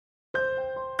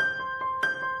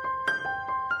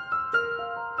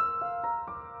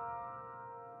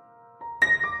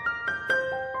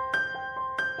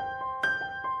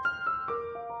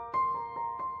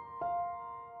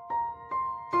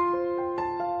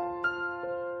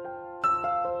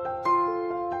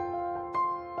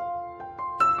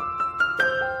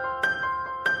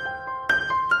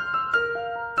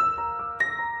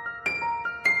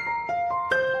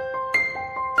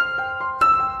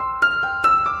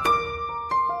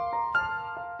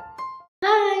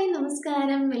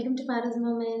Welcome to Paras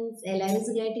moments. എല്ലാവരും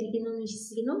സുഖമായിട്ടിരിക്കുന്നു എന്ന്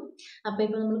വിശ്വസിക്കുന്നു. അപ്പോൾ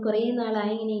ഇപ്പോൾ നമ്മൾ കുറേ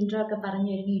നാളായി ഇങ്ങനെ ഇൻട്രോ ഒക്കെ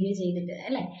പറഞ്ഞ് ഒരു വീഡിയോ ചെയ്തിട്ട്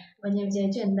അല്ലേ. അപ്പോൾ ഞാൻ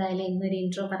വിചാരിച്ചു എന്തായാലും ഇന്നൊരു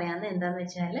ഇൻട്രോ പറയാമെന്ന്. എന്താണെന്ന്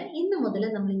വെച്ചാൽ ഇന്ന് മുതൽ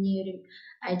നമ്മൾ ഇനി ഒരു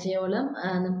ആഴ്ചയോളം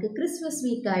നമുക്ക് ക്രിസ്മസ്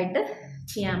വീക്കായിട്ട്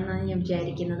ചെയ്യാമെന്നാണ് ഞാൻ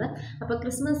വിചാരിക്കുന്നത്. അപ്പോൾ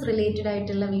ക്രിസ്മസ് റിലേറ്റഡ്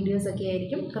ആയിട്ടുള്ള വീഡിയോസൊക്കെ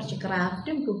ആയിരിക്കും. കുറച്ച്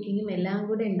ക്രാഫ്റ്റും കുക്കിങ്ങും എല്ലാം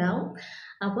കൂടെ ഉണ്ടാവും.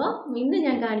 അപ്പോൾ ഇന്ന്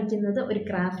ഞാൻ കാണിക്കുന്നത് ഒരു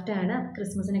ക്രാഫ്റ്റാണ്.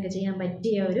 ക്രിസ്മസിനൊക്കെ ചെയ്യാൻ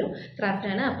പറ്റിയ ഒരു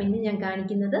ക്രാഫ്റ്റാണ്. അപ്പോൾ ഇന്ന് ഞാൻ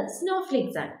കാണിക്കുന്നത് സ്നോ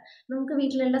ഫ്ലേക്സ് ആണ്. നമുക്ക്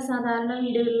വീട്ടിലുള്ള സാധാരണ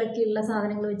വീടുകളിലൊക്കെ ഉള്ള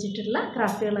സാധനങ്ങൾ വെച്ചിട്ടുള്ള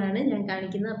ക്രാഫ്റ്റുകളാണ് ഞാൻ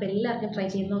കാണിക്കുന്നത്. അപ്പോൾ എല്ലാവർക്കും ട്രൈ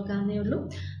ചെയ്ത് നോക്കാവുന്നേ ഉള്ളൂ.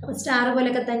 അപ്പോൾ സ്റ്റാർ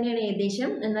പോലൊക്കെ തന്നെയാണ്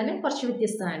ഏകദേശം, എന്നാലും കുറച്ച്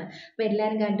വ്യത്യസ്തമാണ്. അപ്പോൾ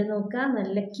എല്ലാവരും കണ്ടു നോക്കുക.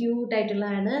 നല്ല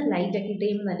ക്യൂട്ടായിട്ടുള്ളതാണ്. ലൈറ്റൊക്കെ ഇട്ട്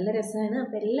കഴിയുമ്പോൾ നല്ല രസമാണ്.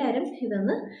 അപ്പോൾ എല്ലാവരും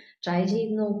ഇതൊന്ന് ട്രൈ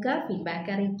ചെയ്ത് നോക്കുക,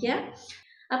 ഫീഡ്ബാക്ക് അറിയിക്കുക.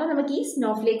 അപ്പോൾ നമുക്ക് ഈ സ്നോ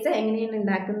ഫ്ലേക്സ് എങ്ങനെയാണ്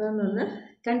ഉണ്ടാക്കുന്നതെന്നൊന്ന്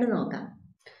കണ്ടു നോക്കാം.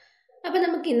 അപ്പോൾ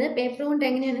നമുക്കിന്ന് പേപ്പർ കൊണ്ട്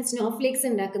എങ്ങനെയാണ് സ്നോ ഫ്ലേക്സ്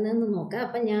ഉണ്ടാക്കുന്നതെന്ന് നോക്കാം.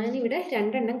 അപ്പം ഞാനിവിടെ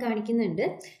രണ്ടെണ്ണം കാണിക്കുന്നുണ്ട്,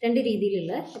 രണ്ട്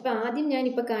രീതിയിലുള്ള. അപ്പോൾ ആദ്യം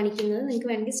ഞാനിപ്പോൾ കാണിക്കുന്നത് നിങ്ങൾക്ക്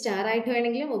വേണമെങ്കിൽ സ്റ്റാർ ആയിട്ട്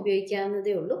വേണമെങ്കിലും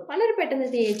ഉപയോഗിക്കാവുന്നതേ ഉള്ളൂ. വളരെ പെട്ടെന്ന്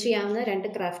ചെയ്യാവുന്ന രണ്ട്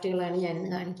ക്രാഫ്റ്റുകളാണ്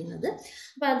ഞാനിന്ന് കാണിക്കുന്നത്.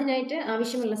 അപ്പോൾ അതിനായിട്ട്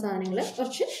ആവശ്യമുള്ള സാധനങ്ങൾ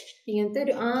കുറച്ച് ഇങ്ങനത്തെ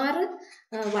ഒരു 6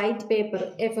 white paper,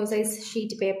 A4 size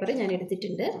sheet paper ഞാൻ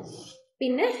എടുത്തിട്ടുണ്ട്.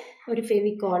 പിന്നെ ഒരു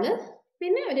ഫെവിക്കോള്,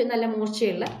 പിന്നെ ഒരു നല്ല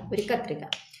മൂർച്ചയുള്ള ഒരു കത്രിക.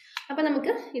 അപ്പോൾ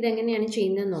നമുക്ക് ഇതെങ്ങനെയാണ്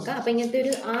ചെയ്യുന്നതെന്ന് നോക്കാം. അപ്പോൾ ഇങ്ങനത്തെ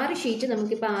ഒരു 6 ഷീറ്റ്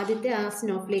നമുക്കിപ്പോൾ ആദ്യത്തെ ആ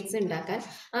സ്നോ ഫ്ലേക്സ് ഉണ്ടാക്കാൻ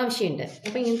ആവശ്യമുണ്ട്.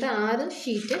 അപ്പോൾ ഇങ്ങനത്തെ 6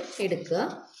 ഷീറ്റ് എടുക്കുക.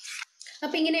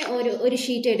 അപ്പോൾ ഇങ്ങനെ ഒരു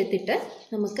ഷീറ്റ് എടുത്തിട്ട്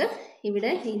നമുക്ക്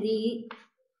ഇവിടെ ഇത് ഈ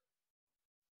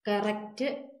കറക്റ്റ്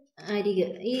അരികെ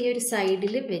ഈ ഒരു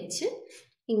സൈഡിൽ വെച്ച്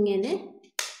ഇങ്ങനെ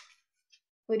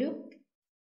ഒരു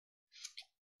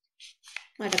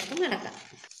മടക്കാം.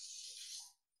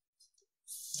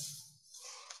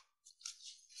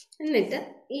 എന്നിട്ട്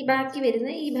ഈ ബാക്കി വരുന്ന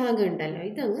ഈ ഭാഗം ഉണ്ടല്ലോ,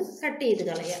 ഇതൊന്ന് കട്ട് ചെയ്ത്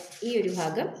കളയാം. ഈ ഒരു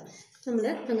ഭാഗം നമ്മൾ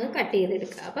അങ്ങ് കട്ട്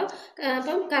ചെയ്തെടുക്കുക.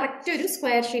 അപ്പം കറക്റ്റ് ഒരു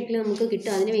സ്ക്വയർ ഷേപ്പിൽ നമുക്ക്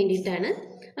കിട്ടും. അതിന് വേണ്ടിയിട്ടാണ്.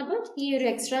 അപ്പം ഈ ഒരു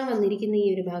എക്സ്ട്രാ വന്നിരിക്കുന്ന ഈ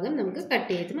ഒരു ഭാഗം നമുക്ക്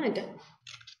കട്ട് ചെയ്ത് മാറ്റാം.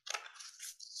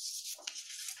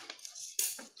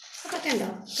 അപ്പം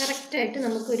കണ്ടോ, കറക്റ്റായിട്ട്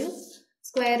നമുക്കൊരു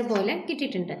സ്ക്വയർ പോലെ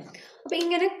കിട്ടിയിട്ടുണ്ട്. അപ്പോൾ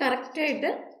ഇങ്ങനെ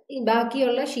കറക്റ്റായിട്ട് ഈ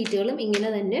ബാക്കിയുള്ള ഷീറ്റുകളും ഇങ്ങനെ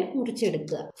തന്നെ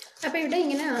മുറിച്ചെടുക്കുക. അപ്പോൾ ഇവിടെ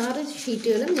ഇങ്ങനെ 6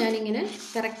 ഷീറ്റുകളും ഞാനിങ്ങനെ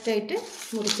കറക്റ്റായിട്ട്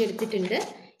മുറിച്ചെടുത്തിട്ടുണ്ട്.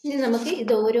 ഇനി നമുക്ക്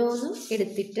ഇത് ഓരോന്നും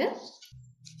എടുത്തിട്ട്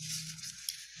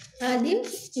ആദ്യം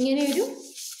ഇങ്ങനെ ഒരു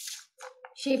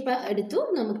ഷേപ്പ് എടുത്തു.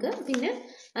 നമുക്ക് പിന്നെ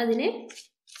അതിനെ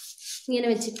ഇങ്ങനെ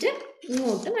വെച്ചിട്ട്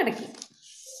ഇങ്ങോട്ട് മടക്കി.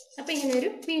 അപ്പോൾ ഇങ്ങനെ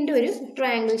വീണ്ടും ഒരു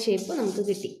ട്രയാങ്കിൾ ഷേപ്പ് നമുക്ക്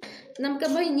കിട്ടി.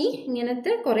 നമുക്കപ്പോൾ ഇനി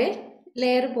ഇങ്ങനത്തെ കുറേ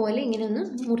ലെയർ പോലെ ഇങ്ങനെ ഒന്ന്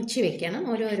മുറിച്ച് വെക്കണം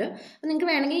ഓരോരോ. അപ്പോൾ നിങ്ങൾക്ക്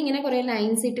വേണമെങ്കിൽ ഇങ്ങനെ കുറേ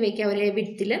ലൈൻസ് ഇട്ട് വെക്കാം ഒരേ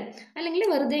വിഡ്ത്തിൽ, അല്ലെങ്കിൽ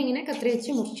വെറുതെ ഇങ്ങനെ കത്രി വെച്ച്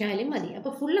മുറിച്ചാലും മതി.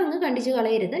 അപ്പോൾ ഫുൾ അങ്ങ് കണ്ടിച്ച്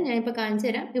കളയരുത്. ഞാനിപ്പോൾ കാണിച്ചു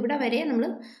തരാം. ഇവിടെ വരെ നമ്മൾ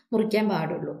മുറിക്കാൻ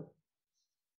പാടുള്ളൂ.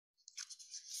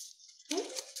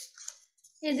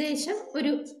 ഏകദേശം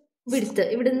ഒരു വിഡ്ത്ത്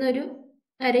ഇവിടുന്ന് ഒരു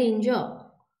 1/2 ഇഞ്ചോ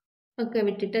ഒക്കെ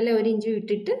വിട്ടിട്ട്, അല്ലെ 1 ഇഞ്ച്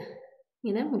വിട്ടിട്ട്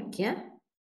ഇങ്ങനെ മുറിക്കുക.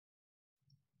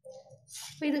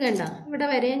 അപ്പോൾ ഇത് കണ്ട, ഇവിടെ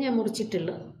വരെ ഞാൻ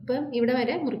മുറിച്ചിട്ടുള്ളൂ. അപ്പം ഇവിടെ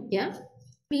വരെ മുറിക്കുക.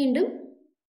 വീണ്ടും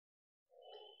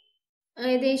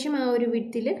ഏകദേശം ആ ഒരു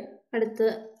വിഡ്ത്തിൽ അടുത്ത്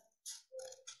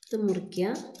ഇത് മുറിക്കുക.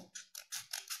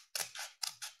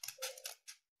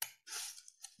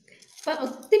 അപ്പം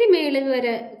ഒത്തിരി മേളിൽ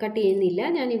വരെ കട്ട് ചെയ്യുന്നില്ല,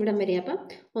 ഞാൻ ഇവിടം വരെ. അപ്പം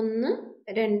 1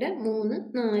 2 3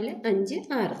 4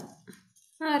 5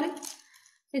 6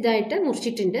 ഇതായിട്ട്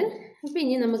മുറിച്ചിട്ടുണ്ട്. അപ്പം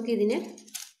ഇനി നമുക്കിതിനെ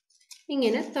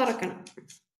ഇങ്ങനെ തുറക്കണം.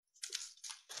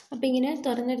 അപ്പോൾ ഇങ്ങനെ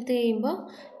തുറന്നെടുത്ത് കഴിയുമ്പോൾ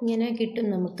ഇങ്ങനെ കിട്ടും,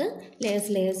 നമുക്ക്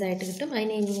ലേയേഴ്സായിട്ട് കിട്ടും.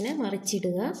 അതിനെ ഇങ്ങനെ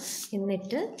മറിച്ചിടുക.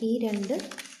 എന്നിട്ട് ഈ 2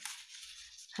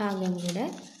 ഭാഗം കൂടെ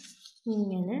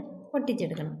ഇങ്ങനെ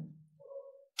ഒട്ടിച്ചെടുക്കണം.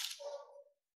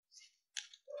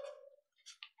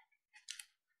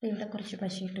 ഇവിടെ കുറച്ച്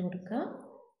പശയിട്ട് കൊടുക്കുക.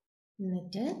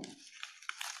 എന്നിട്ട്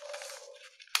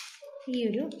ഈ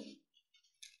ഒരു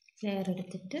ലെയർ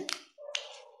എടുത്തിട്ട്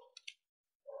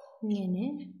ഇങ്ങനെ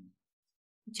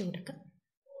വെച്ച് കൊടുക്കുക.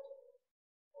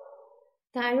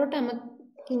 താഴോട്ട്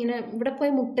നമുക്കിങ്ങനെ ഇവിടെ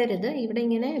പോയി മുട്ടരുത്. ഇവിടെ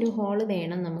ഇങ്ങനെ ഒരു ഹോള്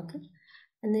വേണം നമുക്ക്.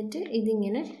 എന്നിട്ട്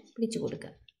ഇതിങ്ങനെ പിടിച്ചു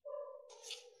കൊടുക്കുക.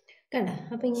 കണ്ട,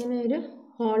 അപ്പോൾ ഇങ്ങനെ ഒരു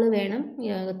ഹോള് വേണം ഈ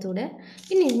അകത്തൂടെ.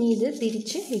 പിന്നെ ഇനി ഇത്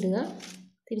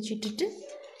തിരിച്ചിട്ടിട്ട്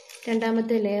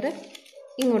രണ്ടാമത്തെ ലെയർ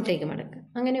ഇങ്ങോട്ടേക്ക് മടക്കുക.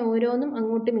 അങ്ങനെ ഓരോന്നും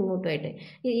അങ്ങോട്ടും ഇങ്ങോട്ടുമായിട്ട്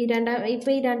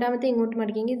ഇപ്പോൾ ഈ രണ്ടാമത്തെ ഇങ്ങോട്ട്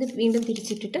മടക്കിയെങ്കിൽ ഇത് വീണ്ടും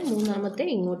തിരിച്ചിട്ടിട്ട് മൂന്നാമത്തെ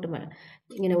ഇങ്ങോട്ട്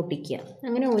ഇങ്ങനെ ഒട്ടിക്കുക.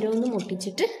 അങ്ങനെ ഓരോന്നും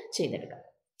ഒട്ടിച്ചിട്ട് ചെയ്തെടുക്കുക.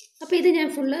 അപ്പോൾ ഇത് ഞാൻ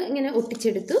ഫുള്ള് ഇങ്ങനെ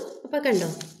ഒട്ടിച്ചെടുത്തു. അപ്പോൾ കണ്ടോ,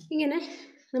 ഇങ്ങനെ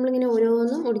നമ്മളിങ്ങനെ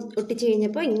ഓരോന്നും ഒട്ടിച്ച്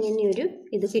കഴിഞ്ഞപ്പോൾ ഇങ്ങനെയൊരു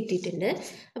ഇത് കിട്ടിയിട്ടുണ്ട്.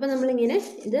 അപ്പോൾ നമ്മളിങ്ങനെ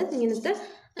ഇങ്ങനത്തെ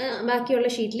ബാക്കിയുള്ള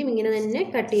ഷീറ്റിലും ഇങ്ങനെ തന്നെ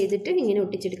കട്ട് ചെയ്തിട്ട് ഇങ്ങനെ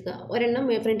ഒട്ടിച്ചെടുക്കുക. ഒരെണ്ണം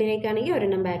ഫ്രണ്ടിലേക്കാണെങ്കിൽ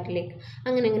ഒരെണ്ണം ബാക്കിലേക്ക്,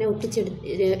 അങ്ങനെ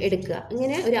ഒട്ടിച്ചെടുക്കുക.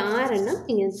 ഇങ്ങനെ ഒരു 6 എണ്ണം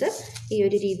ഇങ്ങനത്തെ ഈ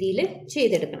ഒരു രീതിയിൽ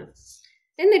ചെയ്തെടുക്കണം.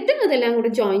 എന്നിട്ട് അതെല്ലാം കൂടെ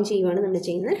ജോയിൻ ചെയ്യുവാണ് നമ്മൾ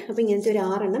ചെയ്യുന്നത്. അപ്പോൾ ഇങ്ങനത്തെ ഒരു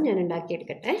 6 എണ്ണം ഞാൻ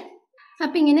ഉണ്ടാക്കിയെടുക്കട്ടെ.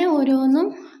 അപ്പോൾ ഇങ്ങനെ ഓരോന്നും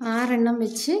 6 എണ്ണം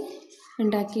വെച്ച്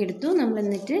ഉണ്ടാക്കിയെടുത്തു. നമ്മൾ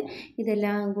എന്നിട്ട്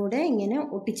ഇതെല്ലാം കൂടെ ഇങ്ങനെ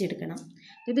ഒട്ടിച്ചെടുക്കണം.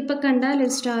 ഇതിപ്പോൾ കണ്ടാൽ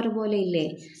ഒരു സ്റ്റാർ പോലെ ഇല്ലേ,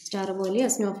 സ്റ്റാർ പോലെയോ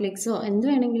സ്നോഫ്ലേക്സോ എന്ത്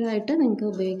വേണമെങ്കിലും ആയിട്ട് നിങ്ങൾക്ക്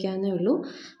ഉപയോഗിക്കാവുന്നേ ഉള്ളൂ.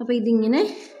 അപ്പോൾ ഇങ്ങനെ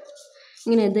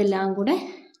ഇതെല്ലാം കൂടെ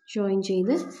ജോയിൻ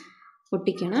ചെയ്ത്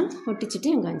ഒട്ടിക്കണം. ഒട്ടിച്ചിട്ട്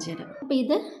ഞാൻ കാണിച്ചു തരാം. അപ്പോൾ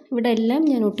ഇവിടെ എല്ലാം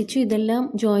ഞാൻ ഒട്ടിച്ചു, ഇതെല്ലാം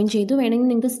ജോയിൻ ചെയ്തു. വേണമെങ്കിൽ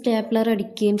നിങ്ങൾക്ക് സ്റ്റേപ്ലർ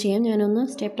അടിക്കുകയും ചെയ്യാം. ഞാനൊന്ന്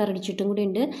സ്റ്റേപ്ലർ അടിച്ചിട്ടും കൂടി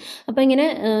ഉണ്ട്. അപ്പോൾ ഇങ്ങനെ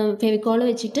ഫെവിക്കോൾ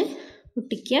വെച്ചിട്ട്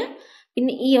ഒട്ടിക്കുക.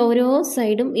 പിന്നെ ഈ ഓരോ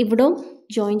സൈഡും ഇവിടവും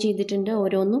ജോയിൻ ചെയ്തിട്ടുണ്ട്.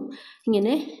 ഓരോന്നും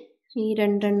ഇങ്ങനെ ഈ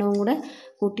 2 എണ്ണവും കൂടെ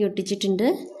കൂട്ടി ഒട്ടിച്ചിട്ടുണ്ട്.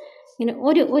 ഇങ്ങനെ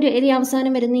ഒരു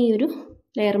അവസാനം വരുന്ന ഈ ഒരു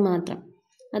ലെയർ മാത്രം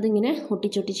അതിങ്ങനെ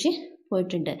ഒട്ടിച്ചൊട്ടിച്ച്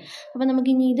പോയിട്ടുണ്ട്. അപ്പോൾ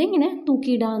നമുക്കിനി ഇതിങ്ങനെ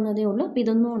തൂക്കിയിടാവുന്നതേ ഉള്ളൂ. അപ്പോൾ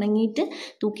ഇതൊന്ന് ഉണങ്ങിയിട്ട്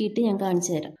തൂക്കിയിട്ട് ഞാൻ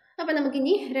കാണിച്ചു തരാം. അപ്പോൾ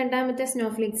നമുക്കിനി രണ്ടാമത്തെ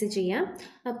സ്നോഫ്ലേക്സ് ചെയ്യാം.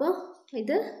 അപ്പോൾ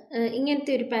ഇത്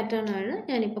ഇങ്ങനത്തെ ഒരു പാറ്റേൺ ആണ്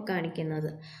ഞാനിപ്പോൾ കാണിക്കുന്നത്.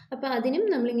 അപ്പോൾ അതിനും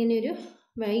നമ്മളിങ്ങനെ ഒരു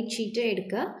വൈറ്റ് ഷീറ്റ്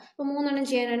എടുക്കുക. അപ്പോൾ 3 എണ്ണം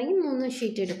ചെയ്യാനാണെങ്കിൽ 3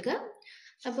 ഷീറ്റ് എടുക്കുക.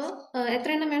 അപ്പോൾ എത്ര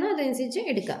എണ്ണം വേണോ അതനുസരിച്ച്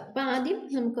എടുക്കുക. അപ്പോൾ ആദ്യം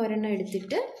നമുക്ക് ഒരെണ്ണം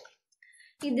എടുത്തിട്ട്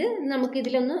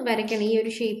നമുക്കിതിലൊന്ന് വരയ്ക്കണം. ഈ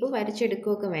ഒരു ഷേപ്പ്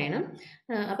വരച്ചെടുക്കുകയൊക്കെ വേണം.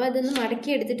 അപ്പോൾ അതൊന്ന് മടക്കി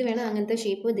എടുത്തിട്ട് വേണം അങ്ങനത്തെ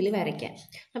ഷേപ്പ് ഇതിൽ വരയ്ക്കാൻ.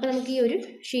 അപ്പോൾ നമുക്ക് ഈ ഒരു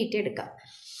ഷീറ്റ് എടുക്കാം.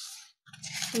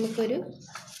 നമുക്കൊരു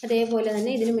അതേപോലെ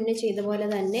തന്നെ ഇതിന് മുന്നേ ചെയ്ത പോലെ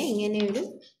തന്നെ ഇങ്ങനെയൊരു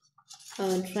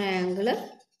ട്രയാങ്കിൾ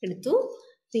എടുത്തു.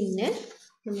 പിന്നെ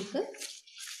നമുക്ക്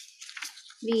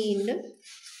വീണ്ടും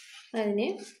അതിനെ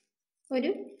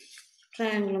ഒരു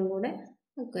ട്രയാങ്കിളും കൂടെ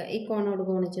ഈ കോണോട്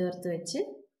കോണ് ചേർത്ത് വെച്ച്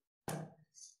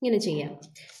ഇങ്ങനെ ചെയ്യാം.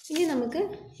 ഇനി നമുക്ക്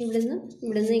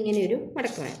ഇവിടുന്ന് ഇങ്ങനെ ഒരു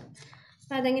മടക്ക് വേണം.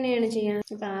 അപ്പോൾ അതെങ്ങനെയാണ് ചെയ്യാം?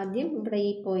 അപ്പോൾ ആദ്യം ഇവിടെ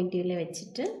ഈ പോയിന്റിൽ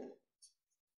വെച്ചിട്ട്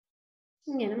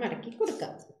ഇങ്ങനെ മടക്കി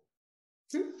കൊടുക്കാം.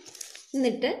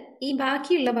 എന്നിട്ട് ഈ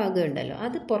ബാക്കിയുള്ള ഭാഗം ഉണ്ടല്ലോ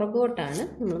അത് പുറകോട്ടാണ്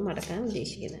നമ്മൾ മടക്കാൻ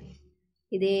ഉദ്ദേശിക്കുന്നത്.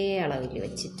 ഇതേ അളവിൽ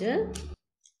വെച്ചിട്ട്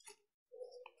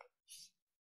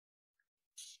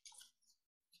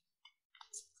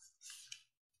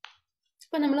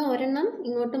അപ്പോൾ നമ്മൾ ഒരെണ്ണം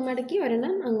ഇങ്ങോട്ടും മടക്കി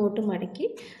ഒരെണ്ണം അങ്ങോട്ടും മടക്കി.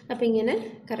 അപ്പോൾ ഇങ്ങനെ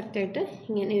കറക്റ്റായിട്ട്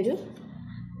ഇങ്ങനെ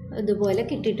ഇതുപോലെ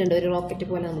കിട്ടിയിട്ടുണ്ട്. ഒരു റോക്കറ്റ്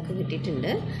പോലെ നമുക്ക്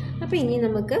കിട്ടിയിട്ടുണ്ട്. അപ്പോൾ ഇനി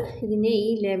നമുക്ക് ഇതിനെ ഈ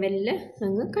ലെവലിൽ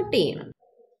അങ്ങ് കട്ട് ചെയ്യണം.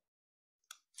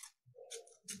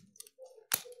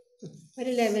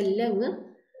 ഒരു ലെവലിൽ അങ്ങ്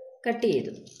കട്ട്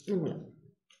ചെയ്തു നമ്മൾ.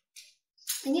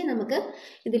 ഇനി നമുക്ക്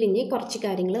ഇതിലിനി കുറച്ച്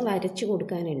കാര്യങ്ങൾ വരച്ചു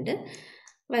കൊടുക്കാനുണ്ട്.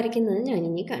 വരയ്ക്കുന്നത്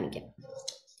ഞാനിനി കാണിക്കാം.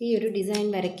 ഈ ഒരു ഡിസൈൻ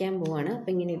വരയ്ക്കാൻ പോവാണ്.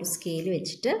 അപ്പോൾ ഇങ്ങനെ ഒരു സ്കെയിൽ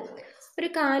വെച്ചിട്ട് ഒരു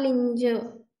 1/4 ഇഞ്ച്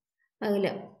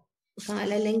അകലം,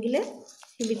 കാലല്ലെങ്കിൽ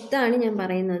വിത്താണ് ഞാൻ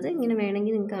പറയുന്നത്. ഇങ്ങനെ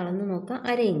വേണമെങ്കിൽ നിങ്ങൾക്ക് അളന്ന് നോക്കാം.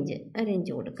 1/2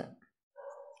 ഇഞ്ച് കൊടുക്കാം.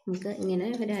 നമുക്ക് ഇങ്ങനെ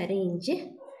ഒരു 1/2 ഇഞ്ച്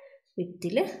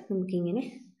വിത്തിൽ നമുക്കിങ്ങനെ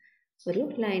ഒരു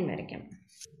ലൈൻ വരയ്ക്കാം.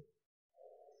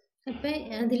 അപ്പം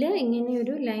അതിൽ ഇങ്ങനെ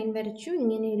ഒരു ലൈൻ വരച്ചു.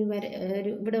 ഇങ്ങനെ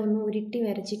ഒരു ഇവിടെ ഒന്ന് ഉരുട്ടി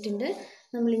വരച്ചിട്ടുണ്ട്.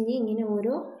 നമ്മളിനി ഇങ്ങനെ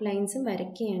ഓരോ ലൈൻസും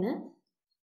വരയ്ക്കുകയാണ്.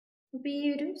 അപ്പോൾ ഈ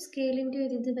ഒരു സ്കെയിലിൻ്റെ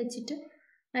ഒരു ഇത് വെച്ചിട്ട്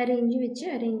 1/2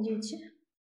 ഇഞ്ച് വെച്ച്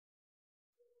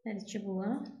വരച്ചു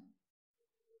പോവാം.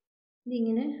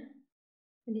 ഇതിങ്ങനെ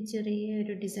ഒരു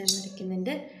ചെറിയൊരു ഡിസൈൻ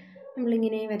വരയ്ക്കുന്നുണ്ട്.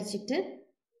 നമ്മളിങ്ങനെ വരച്ചിട്ട്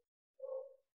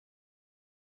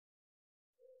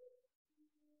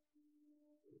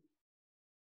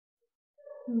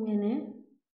ഇങ്ങനെ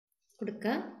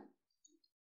കൊടുക്കുക.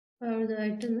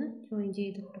 പഴുതായിട്ടൊന്ന് ജോയിൻ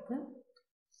ചെയ്ത് കൊടുക്കുക.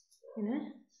 ഇങ്ങനെ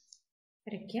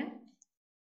വരയ്ക്കുക.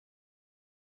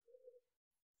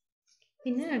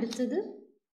 പിന്നെ അടുത്തത്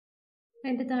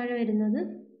അതിൻ്റെ താഴെ വരുന്നത്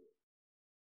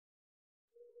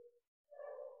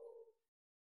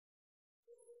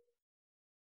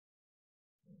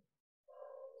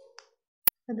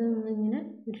അതൊന്നിങ്ങനെ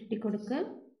ഉരുട്ടി കൊടുക്കുക.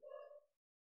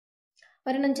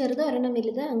 ഒരെണ്ണം ചെറുത് ഒരെണ്ണം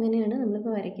വലുത് അങ്ങനെയാണ്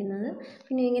നമ്മളിപ്പോൾ വരയ്ക്കുന്നത്.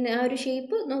 പിന്നെ ഇങ്ങനെ ആ ഒരു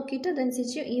ഷേപ്പ് നോക്കിയിട്ട്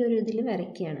അതനുസരിച്ച് ഈ ഒരു ഇതിൽ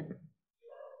വരയ്ക്കുകയാണ്.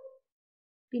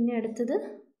 പിന്നെ അടുത്തത്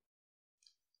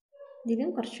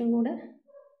ഇതിലും കുറച്ചും കൂടെ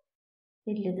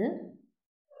വലുത്,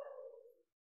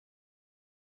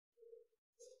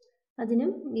 അതിനും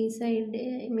ഈ സൈഡ്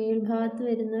മേൽഭാഗത്ത്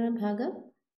വരുന്ന ഭാഗം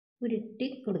ഉരുട്ടി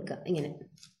കൊടുക്കുക ഇങ്ങനെ.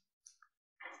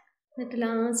 എന്നിട്ട്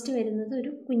ലാസ്റ്റ് വരുന്നത്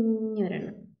ഒരു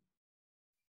കുഞ്ഞൊരെണ്ണം.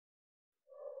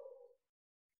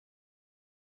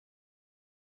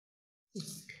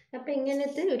 അപ്പം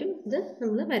ഇങ്ങനത്തെ ഒരു ഇത്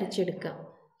നമ്മൾ വരച്ചെടുക്കാം.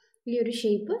 ഈ ഒരു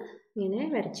ഷേപ്പ് ഇങ്ങനെ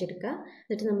വരച്ചെടുക്കുക.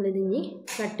 എന്നിട്ട് നമ്മളിതിനി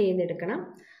കട്ട് ചെയ്തെടുക്കണം.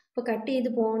 അപ്പോൾ കട്ട് ചെയ്ത്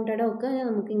പോകേണ്ടടമൊക്കെ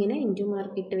നമുക്കിങ്ങനെ ഇൻറ്റു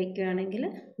മാർക്കിട്ട് വെക്കുകയാണെങ്കിൽ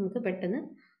നമുക്ക് പെട്ടെന്ന്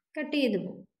കട്ട് ചെയ്ത്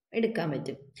എടുക്കാൻ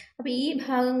പറ്റും. അപ്പോൾ ഈ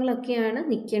ഭാഗങ്ങളൊക്കെയാണ്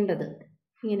നിൽക്കേണ്ടത്.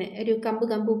 ഇങ്ങനെ ഒരു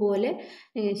കമ്പ് പോലെ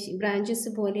ബ്രാഞ്ചസ്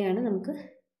പോലെയാണ് നമുക്ക്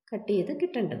കട്ട് ചെയ്ത്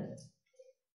കിട്ടേണ്ടത്.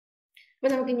 അപ്പോൾ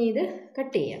നമുക്കിനി ഇത്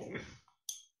കട്ട് ചെയ്യാം.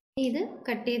 ഇത്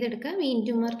കട്ട് ചെയ്തെടുക്കാം. ഈ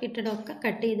ഇൻറ്റു മാർക്ക് ഇട്ടടമൊക്കെ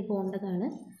കട്ട് ചെയ്ത് പോകേണ്ടതാണ്.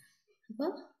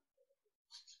 അപ്പോൾ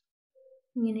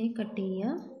ഇങ്ങനെ കട്ട്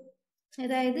ചെയ്യുക.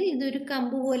 അതായത് ഇതൊരു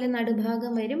കമ്പ് പോലെ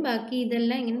നടുഭാഗം വരും, ബാക്കി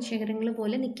ഇതെല്ലാം ഇങ്ങനെ ശിഖരങ്ങൾ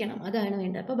പോലെ നിൽക്കണം, അതാണ്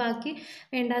വേണ്ടത്. അപ്പോൾ ബാക്കി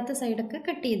വേണ്ടാത്ത സൈഡൊക്കെ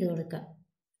കട്ട് ചെയ്ത് കൊടുക്കാം.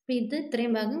 അപ്പോൾ ഇത്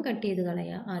ഇത്രയും ഭാഗം കട്ട് ചെയ്ത്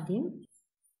കളയാം ആദ്യം.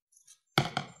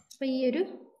 അപ്പോൾ ഈ ഒരു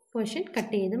പോർഷൻ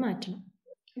കട്ട് ചെയ്ത് മാറ്റണം.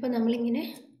 അപ്പോൾ നമ്മളിങ്ങനെ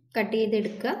കട്ട്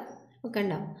ചെയ്തെടുക്കുക. അപ്പോൾ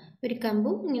കണ്ടോ, ഒരു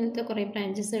കമ്പും ഇങ്ങനത്തെ കുറേ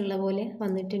ബ്രാഞ്ചസ് ഉള്ള പോലെ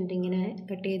വന്നിട്ടുണ്ട്, ഇങ്ങനെ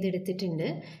കട്ട് ചെയ്തെടുത്തിട്ടുണ്ട്.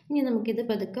 ഇനി നമുക്കിത്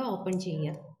പതുക്കെ ഓപ്പൺ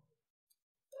ചെയ്യാം.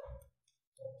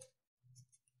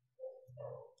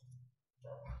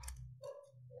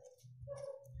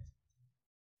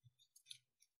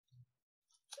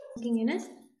 ഇങ്ങനെ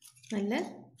നല്ല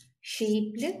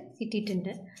ഷേപ്പിൽ കിട്ടിയിട്ടുണ്ട്.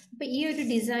 അപ്പോൾ ഈ ഒരു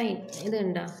ഡിസൈൻ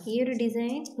ഇതുണ്ടോ, ഈ ഒരു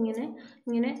ഡിസൈൻ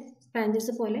ഇങ്ങനെ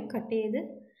ബ്രാഞ്ചസ് പോലെ കട്ട് ചെയ്ത്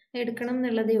എടുക്കണം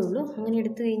എന്നുള്ളതേ ഉള്ളൂ. അങ്ങനെ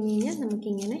എടുത്തു കഴിഞ്ഞ് കഴിഞ്ഞാൽ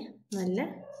നമുക്കിങ്ങനെ നല്ല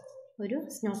ഒരു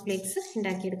സ്നോ ഫ്ലേക്സ്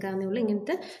ഉണ്ടാക്കിയെടുക്കാവുന്നേ ഉള്ളൂ.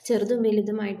 ഇങ്ങനത്തെ ചെറുതും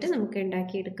വലുതുമായിട്ട് നമുക്ക്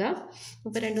ഉണ്ടാക്കിയെടുക്കാം.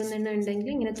 അപ്പോൾ 2-3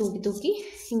 ഉണ്ടെങ്കിൽ ഇങ്ങനെ തൂക്കി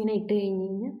ഇങ്ങനെ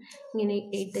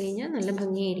ഇട്ട് കഴിഞ്ഞാൽ നല്ല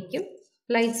ഭംഗിയായിരിക്കും.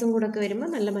 ലൈറ്റ്സും കൂടെ ഒക്കെ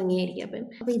വരുമ്പോൾ നല്ല ഭംഗിയായിരിക്കും.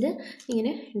 അപ്പോൾ ഇത്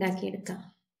ഇങ്ങനെ ഉണ്ടാക്കിയെടുക്കാം.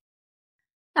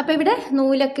 അപ്പോൾ ഇവിടെ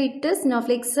നൂലൊക്കെ ഇട്ട് സ്നോ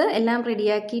ഫ്ലേക്സ് എല്ലാം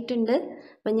റെഡിയാക്കിയിട്ടുണ്ട്.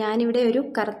 അപ്പോൾ ഞാനിവിടെ ഒരു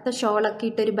കറുത്ത ഷോളൊക്കെ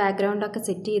ഇട്ട് ഒരു ബാക്ക്ഗ്രൗണ്ടൊക്കെ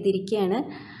സെറ്റ് ചെയ്തിരിക്കുകയാണ്.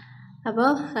 അപ്പോൾ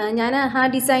ഞാൻ ആ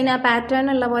ഡിസൈൻ, ആ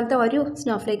പാറ്റേൺ ഉള്ള പോലത്തെ ഒരു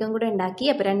സ്നോ ഫ്ലേക്കും കൂടെ ഉണ്ടാക്കി.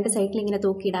 അപ്പോൾ 2 സൈഡിൽ ഇങ്ങനെ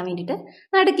തൂക്കിയിടാൻ വേണ്ടിയിട്ട്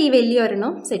നടുക്ക് ഈ വലിയ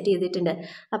ഒരെണ്ണം സെറ്റ് ചെയ്തിട്ടുണ്ട്.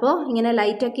 അപ്പോൾ ഇങ്ങനെ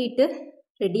ലൈറ്റൊക്കെ ഇട്ട്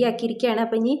റെഡിയാക്കിയിരിക്കുകയാണ്.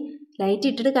 അപ്പോൾ ഇനി ലൈറ്റ്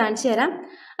ഇട്ടിട്ട് കാണിച്ചു തരാം.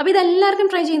 അപ്പോൾ ഇതെല്ലാവർക്കും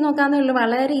ട്രൈ ചെയ്ത് നോക്കാവുന്നേ ഉള്ളൂ.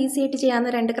 വളരെ ഈസി ആയിട്ട് ചെയ്യാവുന്ന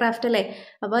 2 ക്രാഫ്റ്റ് അല്ലേ.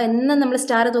 അപ്പോൾ എന്നും നമ്മൾ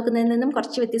സ്റ്റാർ തൂക്കുന്നതിൽ നിന്നും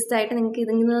കുറച്ച് വ്യത്യസ്തമായിട്ട് നിങ്ങൾക്ക്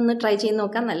ഇതിൽ നിന്നൊന്ന് ട്രൈ ചെയ്ത്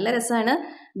നോക്കാം. നല്ല രസമാണ്.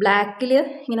 ബ്ലാക്കിൽ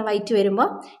ഇങ്ങനെ വൈറ്റ് വരുമ്പോൾ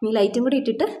ഇനി ലൈറ്റും കൂടി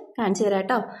ഇട്ടിട്ട് കാണിച്ചു തരാം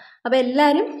കേട്ടോ. അപ്പോൾ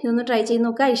എല്ലാവരും ഇതൊന്ന് ട്രൈ ചെയ്ത്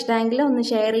നോക്കുക. ഇഷ്ടമെങ്കിൽ ഒന്ന്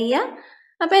ഷെയർ ചെയ്യുക.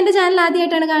 അപ്പോൾ എൻ്റെ ചാനൽ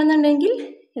ആദ്യമായിട്ടാണ് കാണുന്നുണ്ടെങ്കിൽ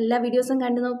എല്ലാ വീഡിയോസും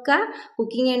കണ്ടു നോക്കുക.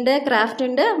 കുക്കിംഗ് ഉണ്ട്, ക്രാഫ്റ്റ്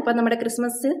ഉണ്ട്. അപ്പോൾ നമ്മുടെ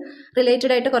ക്രിസ്മസ്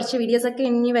റിലേറ്റഡ് ആയിട്ട് കുറച്ച് വീഡിയോസൊക്കെ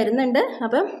ഇനി വരുന്നുണ്ട്.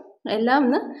 അപ്പം എല്ലാം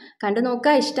ഒന്ന് കണ്ടു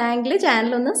നോക്കുക. ഇഷ്ടമെങ്കിൽ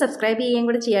ചാനലൊന്ന് സബ്സ്ക്രൈബ് ചെയ്യുകയും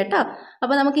കൂടെ ചെയ്യാം കേട്ടോ.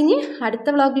 അപ്പോൾ നമുക്കിനി അടുത്ത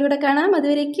വ്ളോഗിലൂടെ കാണാം.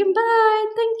 അതുവരേക്കും ബൈ.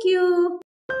 Thank you.